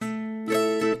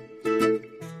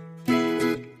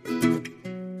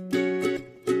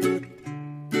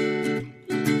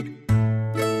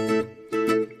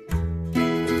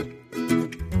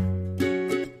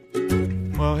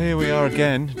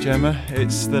again, Gemma.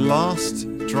 It's the last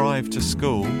drive to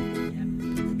school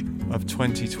of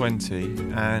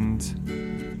 2020, and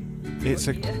it's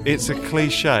a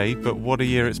cliche, but what a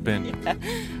year it's been. Yeah.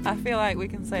 I feel like we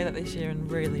can say that this year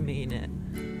and really mean it.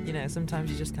 You know,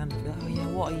 sometimes you just kind of go, oh yeah,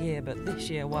 what a year, but this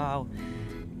year, wow,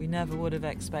 we never would have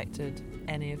expected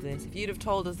any of this. If you'd have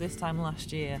told us this time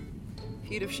last year,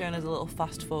 if you'd have shown us a little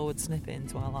fast forward snippet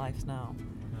into our lives now,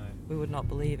 we would not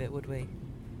believe it, would we?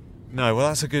 No, well,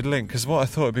 that's a good link, because what I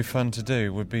thought would be fun to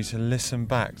do would be to listen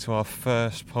back to our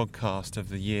first podcast of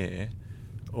the year,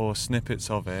 or snippets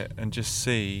of it, and just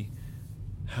see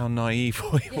how naive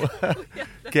we were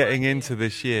getting into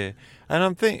this year.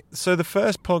 And so the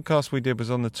first podcast we did was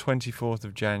on the 24th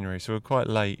of January, so we're quite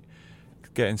late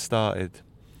getting started,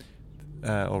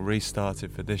 or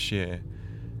restarted for this year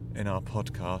in our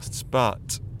podcasts.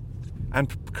 And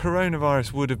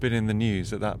coronavirus would have been in the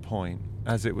news at that point,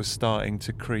 as it was starting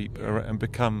to creep and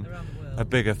become a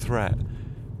bigger threat.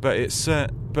 But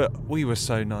we were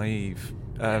so naive.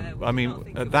 I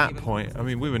mean, at that point,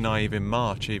 we were naive in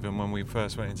March, even when we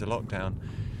first went into lockdown,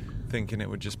 thinking it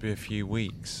would just be a few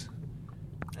weeks.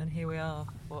 And here we are.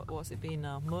 What's it been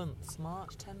now? Months?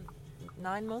 March?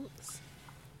 9 months?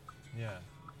 Yeah.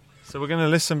 So we're going to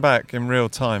listen back in real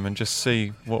time and just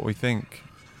see what we think.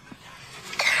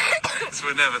 So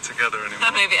we're never together anymore.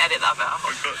 I'll maybe edit that bit out.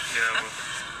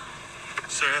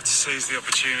 So we have to seize the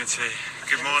opportunity.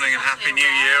 Good morning and Happy New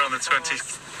Year on the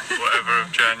 20th, whatever,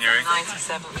 of January.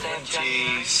 97th day of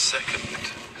January.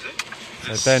 22nd, is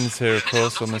it? So Ben's here, of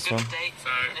course, on this one. So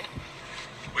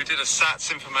we did a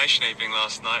SATS information evening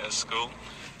last night at school.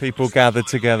 People gathered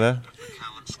together.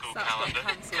 School calendar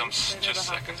comes just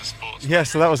second to sports. Yeah,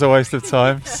 so that was a waste of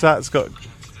time. SATS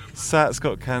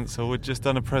got cancelled. We'd just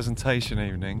done a presentation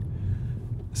evening.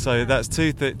 So that's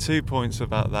two points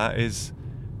about that. I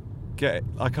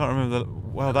can't remember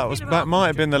that might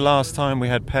have been the last time we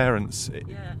had parents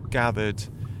gathered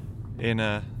in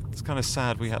a. It's kind of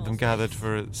sad we had them gathered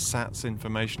for a SATS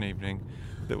information evening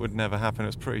that would never happen. It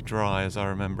was pretty dry, as I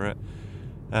remember it.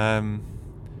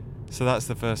 So that's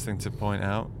the first thing to point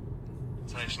out.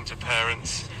 Presentation to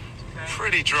parents.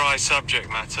 Pretty dry subject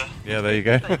matter. Yeah, there you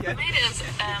go. I made it as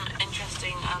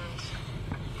interesting and.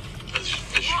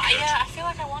 I feel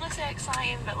like I want to say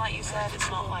exciting, but like you said, it's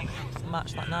not like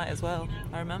match that night as well.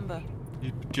 I remember.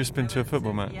 You'd just been to a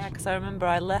football match? Yeah, because I remember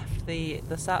I left the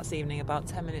SATS evening about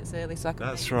 10 minutes early, so I could.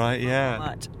 That's right, yeah.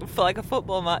 Match for like a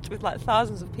football match with like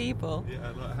thousands of people.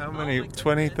 Yeah, like how many?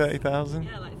 20, 30,000?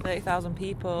 Yeah, like 30,000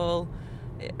 people.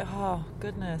 Oh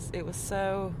goodness, it was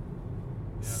so.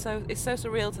 It's so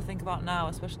surreal to think about now,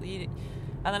 especially.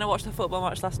 And then I watched the football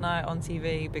match last night on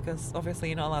TV because obviously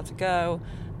you're not allowed to go,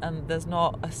 and there's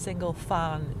not a single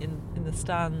fan in the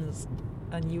stands,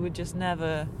 and you would just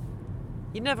never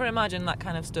imagine that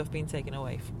kind of stuff being taken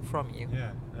away from you.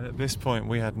 Yeah, and at this point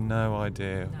we had no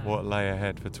idea what lay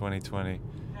ahead for 2020.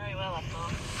 Very well, I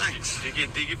thought. Thanks. Do you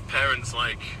give parents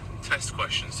like test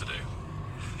questions to do?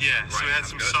 Yeah, so we had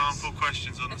some sample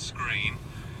questions on the screen.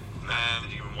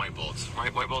 Did you give them whiteboards?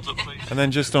 Whiteboards up, please. And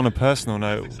then just on a personal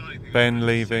note, Ben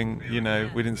leaving,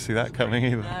 we didn't see that coming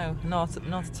either. No, not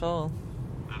at all.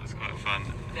 That was quite fun.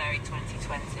 Very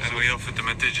 2020. And we offered them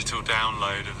a digital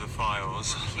download of the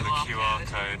files with a QR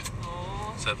code.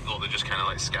 So I thought they just kind of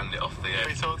like scanned it off the...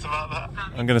 We talked about that.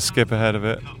 I'm going to skip ahead of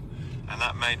it. And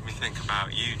that made me think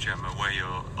about you, Gemma, where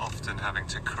you're often having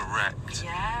to correct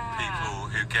people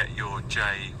who get your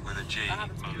J with a G.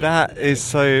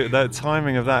 That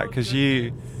timing of that, because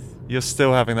you're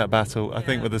still having that battle, I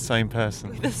think, with the same person.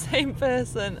 With the same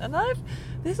person. And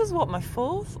this is what, my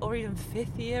 4th or even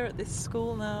 5th year at this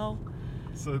school now.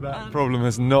 So that problem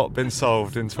has not been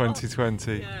solved in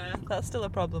 2020. Yeah, that's still a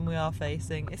problem we are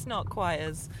facing. It's not quite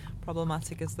as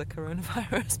problematic as the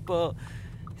coronavirus, but...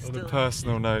 On a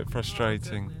personal note,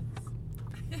 frustrating.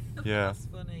 Yeah. That's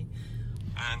funny.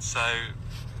 And so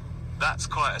that's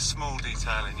quite a small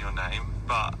detail in your name,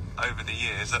 but over the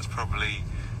years that's probably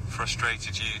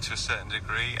frustrated you to a certain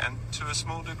degree, and to a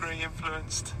small degree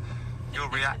influenced your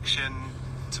reaction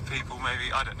to people,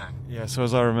 maybe, I don't know. Yeah, so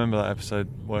as I remember that episode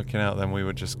working out, then we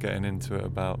were just getting into it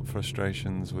about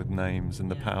frustrations with names and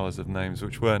the powers of names,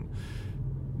 which weren't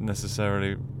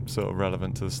necessarily sort of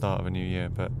relevant to the start of a new year,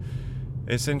 but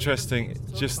it's interesting,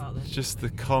 just the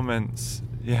comments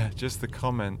at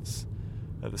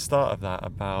the start of that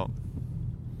about,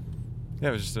 it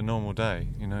was just a normal day,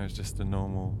 it was just a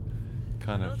normal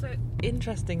kind of... Also,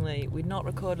 interestingly, we'd not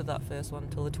recorded that first one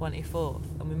until the 24th,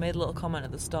 and we made a little comment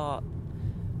at the start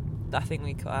that I think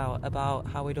we cut out about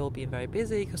how we'd all been very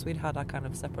busy because we'd had our kind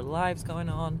of separate lives going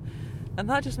on, and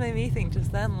that just made me think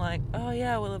just then, like, oh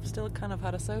yeah, we'll have still kind of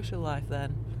had a social life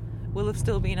then. will have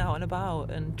still been out and about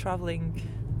and travelling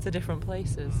to different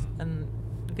places and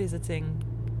visiting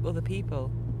other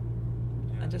people.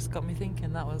 Yeah. And just got me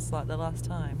thinking that was like the last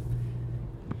time.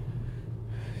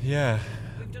 Yeah.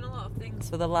 We've done a lot of things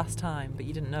for the last time, but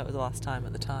you didn't know it was the last time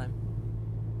at the time.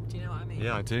 Do you know what I mean?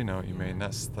 Yeah, I do know what you Yeah. mean.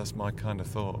 That's my kind of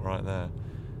thought right there.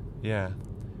 Yeah.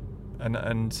 And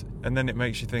then it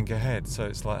makes you think ahead. So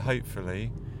it's like,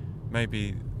 hopefully,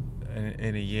 maybe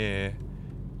in a year,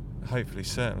 hopefully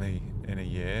certainly in a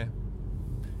year,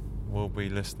 we'll be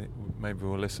listening. Maybe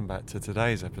we'll listen back to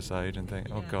today's episode and think,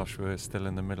 oh Yeah. gosh, we're still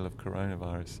in the middle of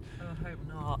coronavirus. Oh, I hope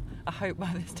not. I hope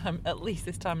by this time, at least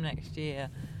this time next year,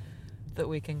 that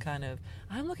we can kind of...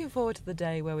 I'm looking forward to the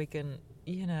day where we can,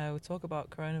 talk about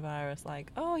coronavirus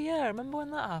like, oh yeah, remember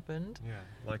when that happened? Yeah.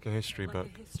 Like a history Like book.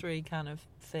 a history kind of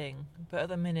thing. But at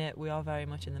the minute, we are very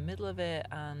much in the middle of it,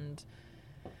 and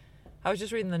I was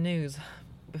just reading the news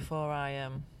before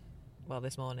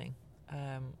this morning.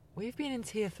 We've been in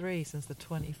Tier 3 since the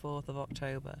 24th of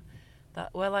October.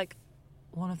 That we're like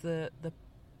one of the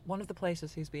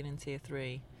places who's been in Tier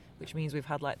 3, which means we've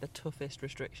had like the toughest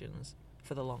restrictions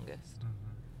for the longest. Mm-hmm.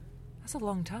 That's a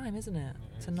long time, isn't it?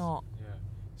 It To is, not... Yeah.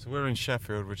 So we're in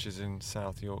Sheffield, which is in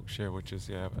South Yorkshire, which is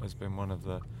has been one of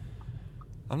the...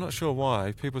 I'm not sure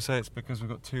why. People say it's because we've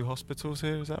got 2 hospitals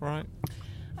here. Is that right?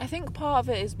 I think part of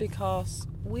it is because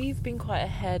we've been quite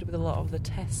ahead with a lot of the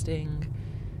testing.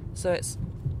 So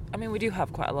we do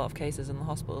have quite a lot of cases in the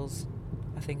hospitals.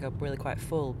 I think are really quite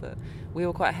full, but we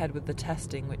were quite ahead with the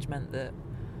testing, which meant that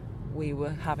we were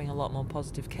having a lot more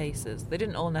positive cases. They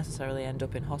didn't all necessarily end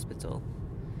up in hospital.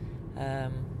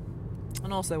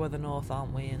 And also we're the north,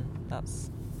 aren't we? And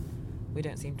we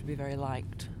don't seem to be very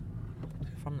liked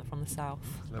from the south.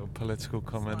 Little political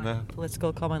comment Slight there.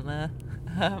 Political comment there.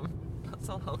 That's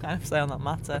all I'll kind of say on that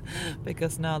matter,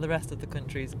 because now the rest of the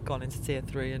country's gone into Tier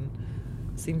 3 and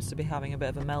seems to be having a bit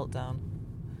of a meltdown.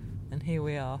 And here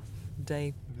we are,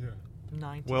 day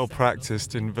 90. Well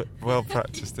practiced in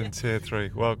Tier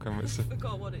 3. Welcome. I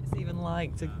forgot what it's even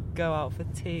like to go out for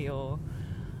tea or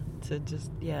to just,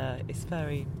 it's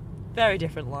very, very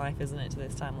different life, isn't it, to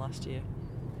this time last year?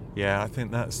 Yeah, I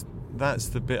think that's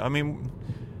the bit. I mean,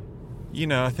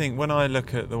 I think when I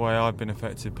look at the way I've been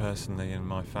affected personally in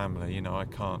my family, I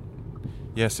can't...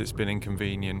 Yes, it's been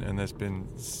inconvenient and there's been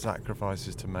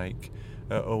sacrifices to make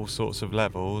at all sorts of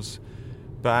levels,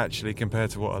 but actually compared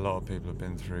to what a lot of people have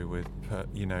been through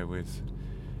with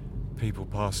people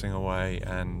passing away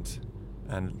and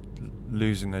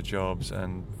losing their jobs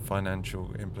and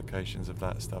financial implications of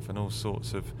that stuff and all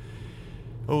sorts of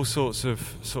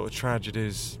sort of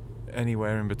tragedies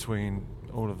anywhere in between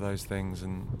all of those things.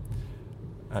 And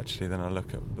actually then I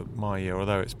look at my year,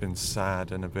 although it's been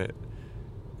sad and a bit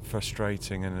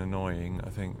frustrating and annoying, I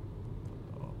think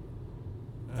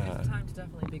it's time to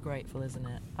definitely be grateful, isn't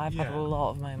it? I've had a lot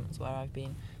of moments where I've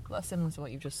been, that's similar to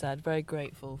what you've just said, very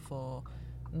grateful for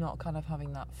not kind of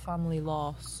having that family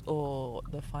loss or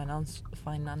the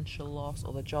financial loss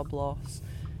or the job loss.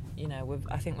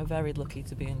 I think we're very lucky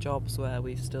to be in jobs where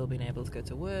we've still been able to go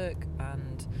to work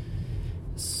and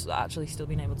actually still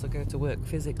been able to go to work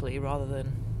physically rather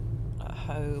than at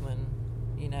home, and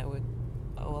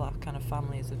all our kind of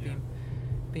families have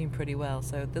been pretty well.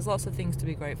 So there's lots of things to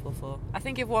be grateful for. I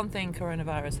think if one thing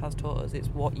coronavirus has taught us, it's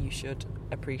what you should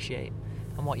appreciate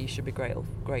and what you should be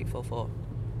grateful for.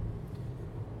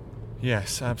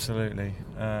 Yes, absolutely.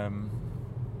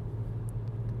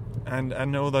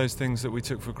 And all those things that we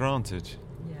took for granted,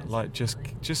 like just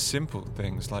simple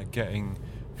things like getting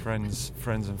friends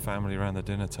and family around the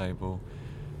dinner table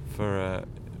for a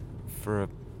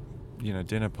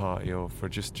dinner party or for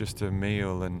just a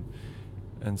meal and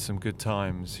some good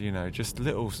times.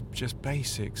 Just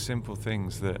basic simple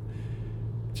things, that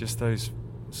just those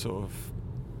sort of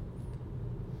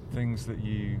things that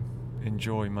you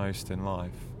enjoy most in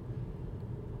life.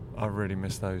 I really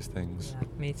miss those things. Yeah,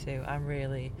 me too.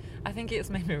 I think it's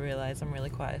made me realise I'm really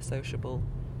quite a sociable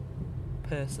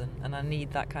person, and I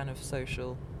need that kind of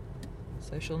socialness.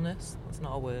 That's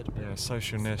not a word. But Yeah,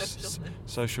 social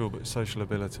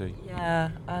ability.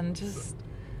 Yeah, and just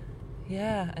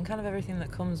and kind of everything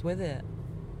that comes with it.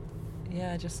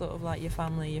 Yeah, just sort of like your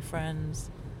family, your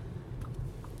friends.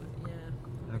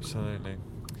 Yeah. Absolutely.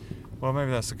 Well,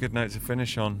 maybe that's a good note to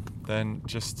finish on. Then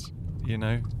just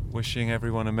wishing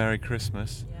everyone a Merry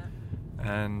Christmas. Yeah.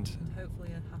 And hopefully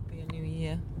a happier New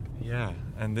Year. yeah,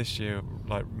 and this year,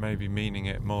 like maybe meaning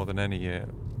it more than any year,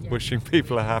 Yeah. wishing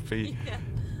people a happy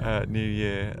New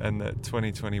Year, and that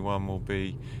 2021 will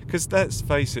be, because let's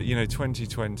face it,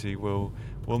 2020 will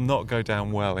not go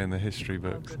down well in the history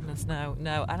Oh books. goodness, no.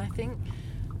 And I think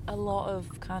a lot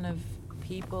of kind of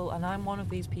people, and I'm one of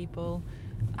these people,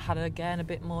 had again a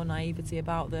bit more naivety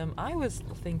about them. I was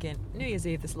thinking New Year's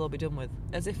Eve, this will all be done with,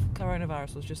 as if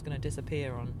coronavirus was just going to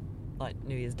disappear on like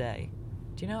New Year's Day.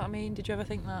 Do you know what I mean? Did you ever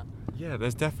think that? Yeah,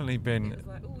 there's definitely been. It was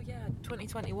like, oh yeah,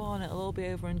 2021, it'll all be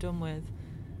over and done with.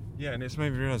 Yeah, and it's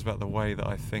made me realise about the way that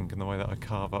I think and the way that I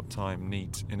carve up time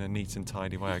in a neat and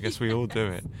tidy way. I guess we all do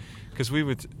it. Because we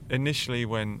would, initially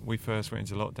when we first went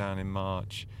into lockdown in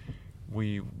March,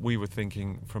 we were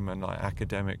thinking from an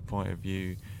academic point of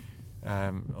view,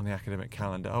 on the academic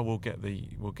calendar, we'll get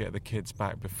the kids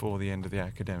back before the end of the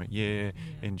academic year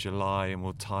in July, and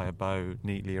we'll tie a bow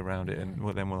neatly around it, and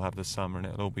then we'll have the summer and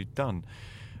it'll all be done.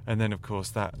 And then of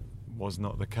course that was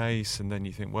not the case, and then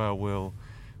you think, well, we'll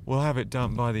have it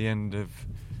done by the end of,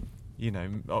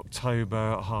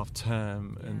 October, half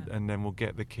term, and then we'll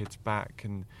get the kids back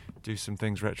and do some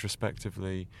things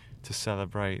retrospectively to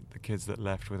celebrate the kids that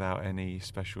left without any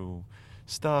special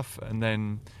stuff. And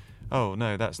then, oh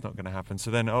no, that's not going to happen. So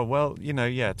then,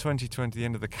 2020, the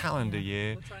end of the calendar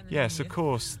year. Yes, of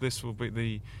course, this will be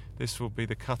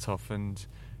the cutoff, and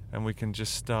we can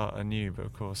just start anew. But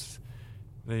of course,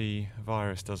 the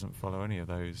virus doesn't follow any of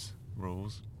those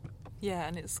rules. Yeah,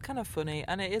 and it's kind of funny,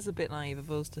 and it is a bit naive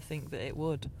of us to think that it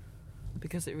would,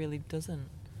 because it really doesn't.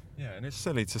 Yeah, and it's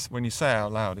silly when you say it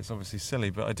out loud. It's obviously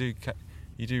silly, but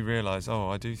you do realise,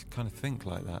 I do kind of think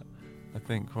like that. I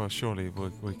think, well, surely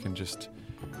we can just,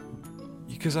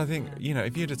 because I think,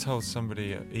 if you'd have told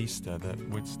somebody at Easter that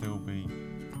we'd still be,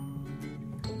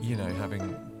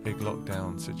 having big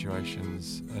lockdown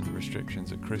situations and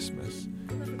restrictions at Christmas,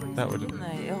 that would. Didn't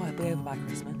they? It'll be over by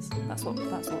Christmas. That's what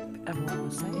everyone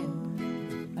was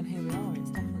saying, and here we are. It's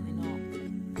definitely not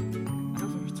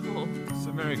over at all.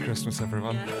 So Merry Christmas,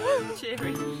 everyone. Yeah.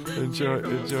 Cheery.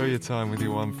 Enjoy your time with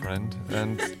your one friend,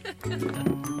 and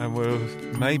we'll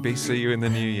maybe see you in the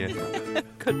new year.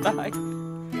 Goodbye.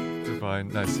 Goodbye.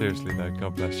 No, seriously though.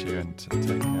 God bless you, and take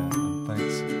care.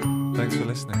 And thanks for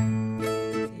listening.